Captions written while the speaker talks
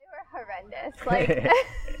horrendous. Like,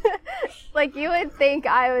 like you would think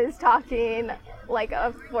I was talking like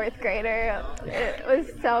a fourth grader. It was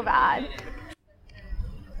so bad.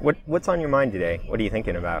 What's on your mind today? What are you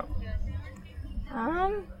thinking about?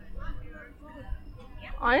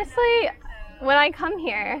 Honestly, when I come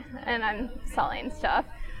here and I'm selling stuff,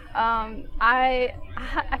 I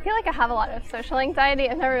feel like I have a lot of social anxiety.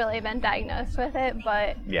 I've never really been diagnosed with it,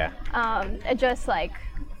 but Yeah. it just like,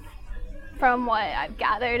 from what I've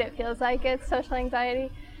gathered, it feels like it's social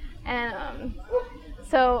anxiety. And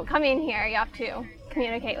so coming here, you have to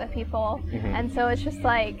communicate with people, and so it's just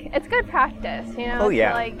like, it's good practice, you know, Oh, yeah.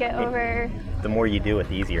 to like get over. The more you do it,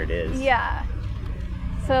 the easier it is. Yeah.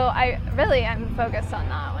 So I really am focused on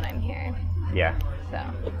that when I'm here. Yeah. So.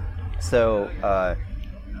 So,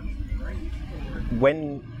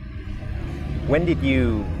 when did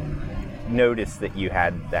you notice that you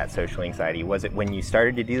had that social anxiety? Was it when you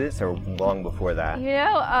started to do this, or long before that? You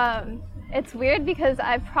know, it's weird because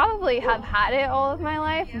I probably have had it all of my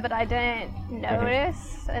life, but I didn't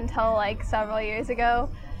notice until like several years ago,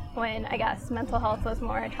 when I guess mental health was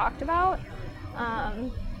more talked about.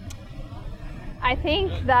 I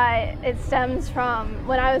think that it stems from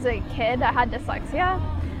when I was a kid, I had dyslexia,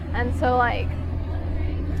 and so like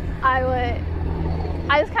I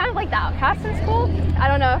was kind of like the outcast in school. I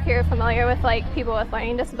don't know if you're familiar with like people with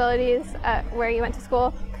learning disabilities where you went to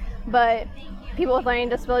school, but people with learning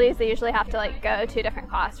disabilities, they usually have to like go to a different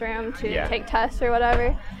classroom to take tests or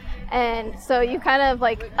whatever. And so you kind of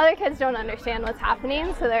like, other kids don't understand what's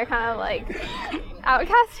happening, so they're kind of like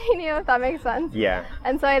outcasting you, if that makes sense. Yeah.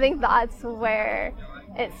 And so I think that's where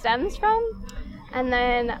it stems from. And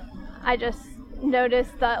then I just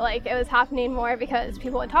noticed that like it was happening more because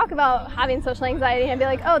people would talk about having social anxiety and be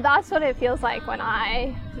like, oh, that's what it feels like when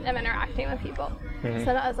I am interacting with people. So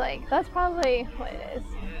then I was like, that's probably what it is.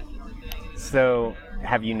 So,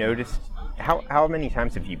 have you noticed, how many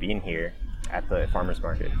times have you been here at the farmer's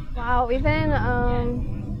market? Wow, we've been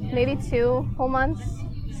maybe 2 whole months,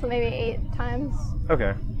 so maybe 8 times.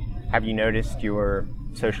 Okay. Have you noticed your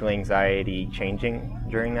social anxiety changing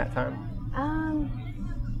during that time?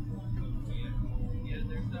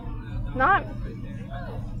 Not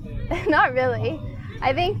really.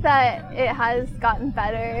 I think that it has gotten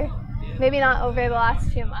better, maybe not over the last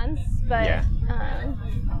few months, but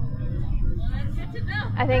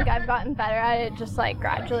I think I've gotten better at it just like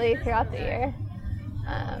gradually throughout the year.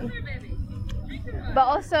 But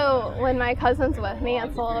also when my cousin's with me,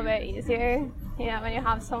 it's a little bit easier, you know, when you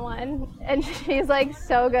have someone, and she's like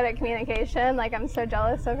so good at communication. Like, I'm so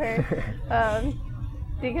jealous of her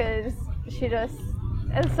because she just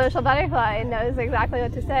is a social butterfly and knows exactly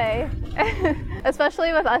what to say.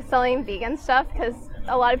 Especially with us selling vegan stuff, because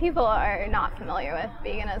a lot of people are not familiar with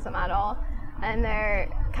veganism at all, and they're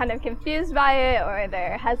kind of confused by it, or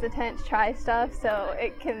they're hesitant to try stuff, so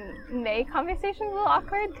it can make conversations a little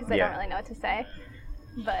awkward because they don't really know what to say.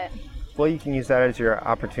 But well, you can use that as your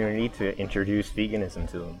opportunity to introduce veganism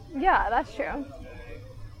to them. Yeah, that's true.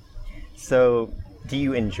 So, do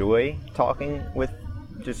you enjoy talking with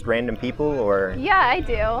just random people, or? Yeah, I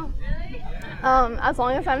do. As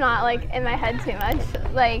long as I'm not like in my head too much.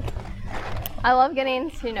 Like, I love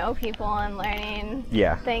getting to know people and learning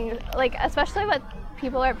things, like especially what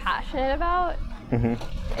people are passionate about.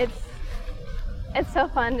 It's so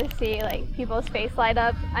fun to see like people's face light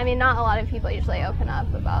up. I mean, not a lot of people usually open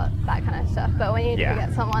up about that kind of stuff, but when you do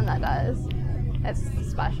get someone that does, it's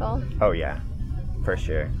special. Oh yeah, for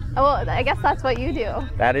sure. Oh, well, I guess that's what you do.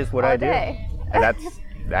 That is what I do. Day. And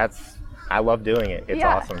that's I love doing it. It's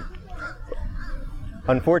awesome.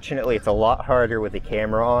 Unfortunately, it's a lot harder with the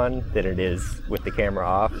camera on than it is with the camera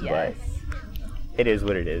off, but it is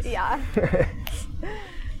what it is. Yeah.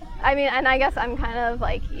 I mean, and I guess I'm kind of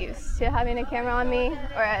like used to having a camera on me,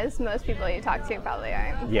 whereas most people you talk to probably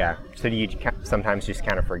aren't. Yeah. So do you sometimes just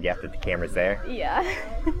kind of forget that the camera's there? Yeah.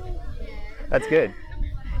 That's good.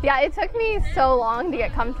 Yeah, it took me so long to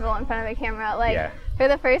get comfortable in front of a camera. Like, for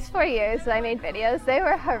the first 4 years that I made videos, they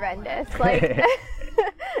were horrendous. Like,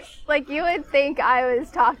 like you would think I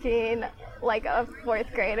was talking like a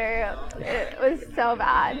fourth grader. It was so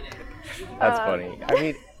bad. That's funny. I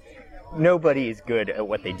mean, nobody is good at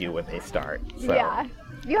what they do when they start. So. Yeah.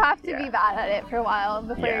 You have to be bad at it for a while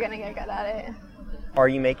before you're going to get good at it. Are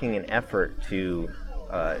you making an effort to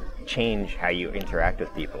change how you interact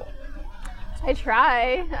with people? I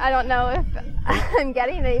try. I don't know if I'm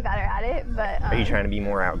getting any better at it, but... Are you trying to be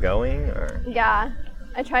more outgoing, or...? Yeah.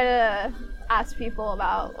 I try to ask people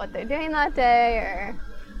about what they're doing that day, or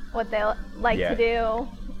what they like to do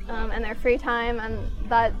in their free time, and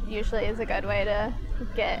that usually is a good way to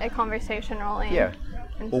get a conversation rolling. Yeah.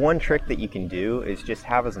 Well, one trick that you can do is just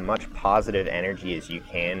have as much positive energy as you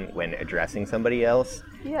can when addressing somebody else.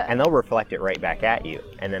 Yeah. And they'll reflect it right back at you.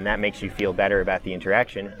 And then that makes you feel better about the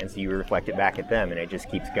interaction. And so you reflect it back at them, and it just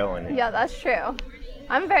keeps going. Yeah, that's true.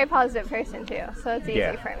 I'm a very positive person too, so it's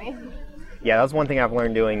easy for me. Yeah, that's one thing I've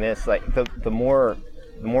learned doing this. Like the more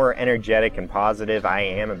energetic and positive I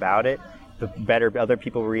am about it, the better other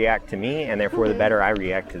people react to me, and therefore the better I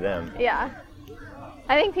react to them. Yeah.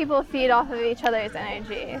 I think people feed off of each other's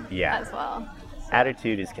energy as well.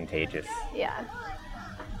 Attitude is contagious. Yeah.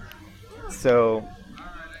 So,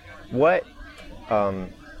 what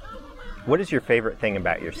is your favorite thing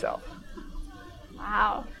about yourself?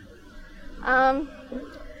 Wow.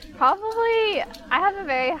 Probably I have a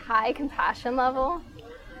very high compassion level.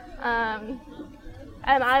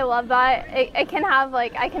 And I love that. It can have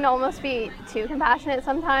I can almost be too compassionate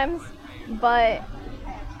sometimes, but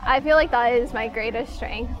I feel like that is my greatest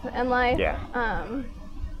strength in life. Yeah.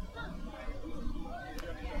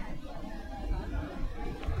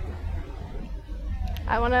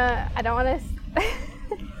 I want to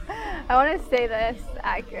say this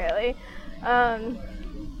accurately.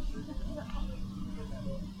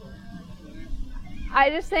 I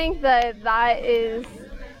just think that is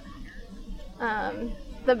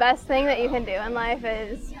the best thing that you can do in life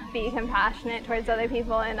is be compassionate towards other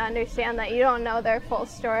people and understand that you don't know their full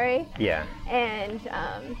story. Yeah. And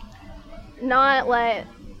not let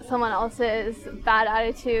someone else's bad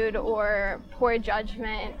attitude or poor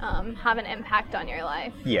judgment have an impact on your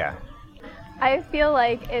life. Yeah. I feel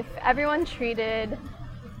like if everyone treated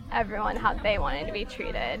everyone how they wanted to be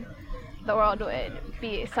treated, the world would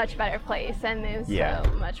be such a better place and move so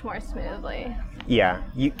much more smoothly. Yeah,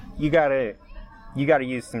 you gotta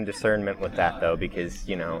use some discernment with that though, because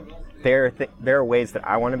there are ways that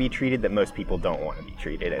I want to be treated that most people don't want to be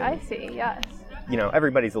treated. And, I see. Yes.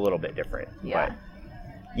 Everybody's a little bit different. Yeah. But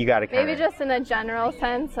you gotta maybe just in a general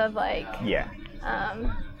sense of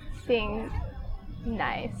being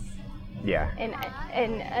nice. Yeah.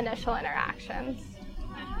 In initial interactions.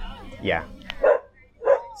 Yeah.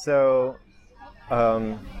 So,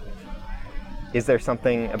 is there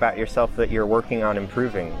something about yourself that you're working on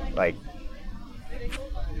improving?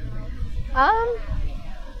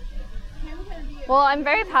 Well, I'm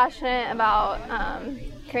very passionate about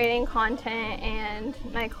creating content and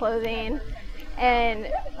my clothing, and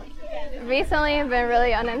recently I've been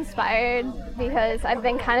really uninspired because I've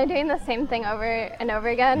been kind of doing the same thing over and over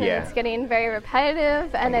again, and it's getting very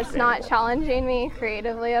repetitive, and it's not challenging me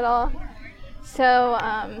creatively at all. So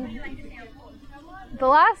the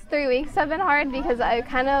last 3 weeks have been hard because I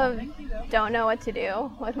kind of don't know what to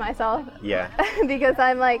do with myself. Yeah. Because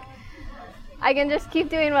I'm I can just keep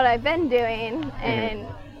doing what I've been doing and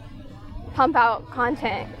pump out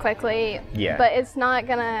content quickly, but it's not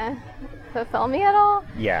gonna fulfill me at all.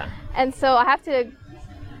 Yeah. And so I have to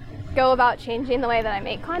go about changing the way that I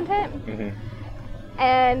make content.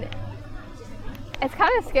 And it's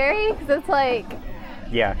kind of scary because it's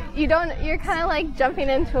you're kind of jumping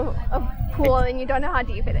into a pool and you don't know how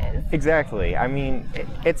deep it is. Exactly. I mean,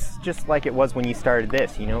 it's just like it was when you started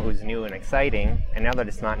this. It was new and exciting, and now that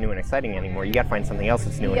it's not new and exciting anymore, you got to find something else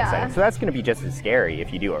that's new and exciting. So that's going to be just as scary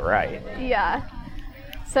if you do it right. Yeah.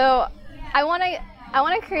 So I want to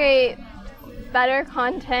create better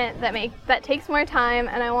content that takes more time,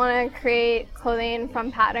 and I want to create clothing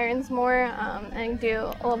from patterns more and do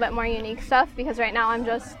a little bit more unique stuff, because right now I'm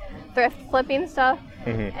just thrift flipping stuff.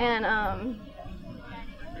 And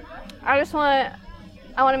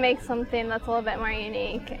I want to make something that's a little bit more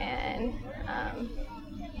unique and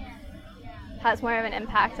has more of an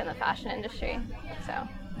impact in the fashion industry.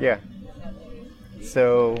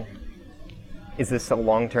 So is this a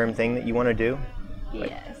long-term thing that you want to do?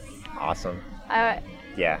 Yes. Awesome. I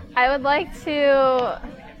would like to.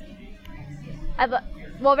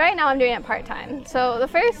 Well, right now I'm doing it part-time. So the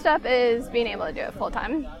first step is being able to do it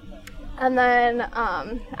full-time. And then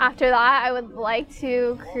after that, I would like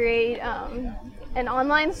to create an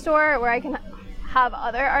online store where I can have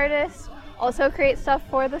other artists also create stuff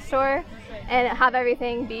for the store and have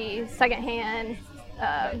everything be secondhand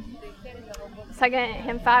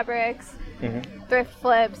fabrics, thrift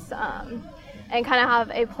flips, and kind of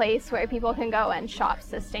have a place where people can go and shop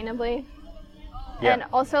sustainably. And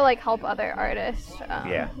also help other artists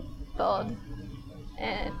build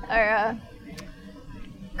or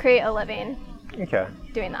create a living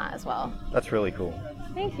doing that as well. That's really cool.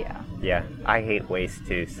 Thank you. Yeah, I hate waste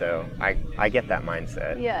too, so I get that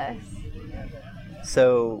mindset. Yes.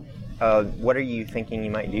 So what are you thinking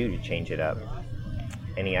you might do to change it up?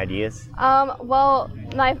 Any ideas? Well,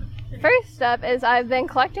 my first step is I've been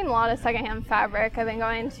collecting a lot of secondhand fabric. I've been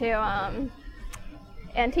going to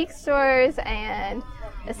antique stores and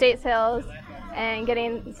estate sales and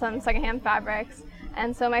getting some secondhand fabrics.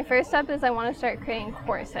 And so my first step is I want to start creating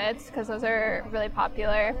corsets because those are really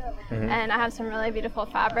popular. And I have some really beautiful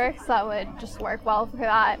fabrics that would just work well for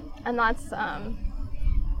that. And that's,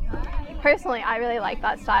 personally, I really like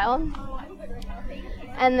that style.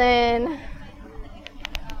 And then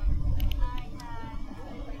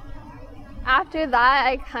after that,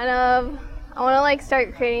 I want to like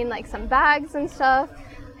start creating like some bags and stuff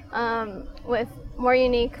with more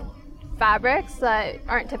unique fabrics that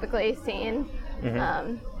aren't typically seen.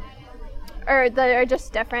 Or that are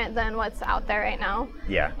just different than what's out there right now.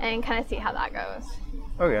 Yeah. And kind of see how that goes.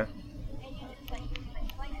 Okay.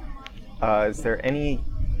 Is there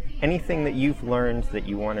anything that you've learned that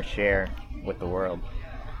you want to share with the world?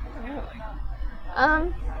 I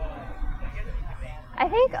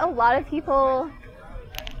think a lot of people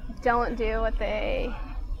don't do what they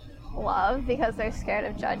love because they're scared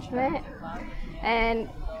of judgment. And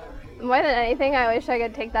more than anything, I wish I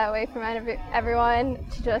could take that away from everyone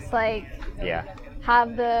to just like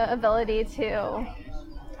have the ability to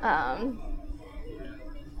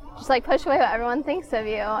just like push away what everyone thinks of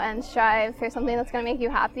you and strive for something that's going to make you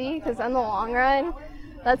happy, because in the long run,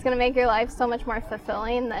 that's going to make your life so much more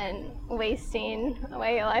fulfilling than wasting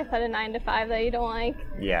away your life at a 9-to-5 that you don't like.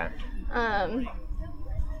 Yeah.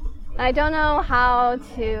 I don't know how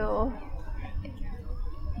to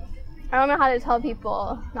tell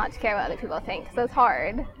people not to care what other people think, because it's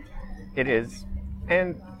hard. It is.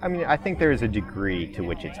 And, I mean, I think there is a degree to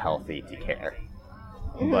which it's healthy to care.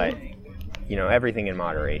 But, you know, everything in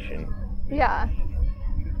moderation. Yeah.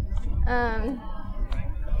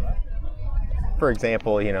 For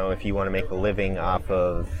example, you know, if you want to make a living off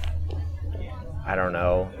of, I don't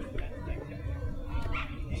know,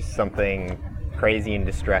 something crazy and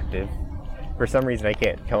destructive. For some reason, I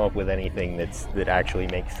can't come up with anything that actually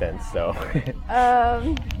makes sense. So,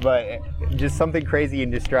 but just something crazy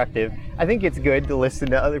and destructive. I think it's good to listen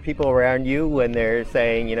to other people around you when they're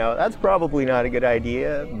saying, you know, that's probably not a good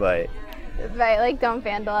idea. But right, like don't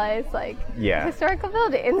vandalize like historical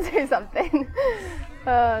buildings or something.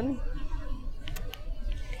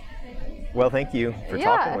 Well, thank you for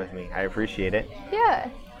talking with me. I appreciate it. Yeah.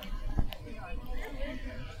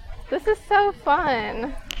 This is so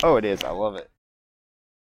fun. Oh, it is. I love it.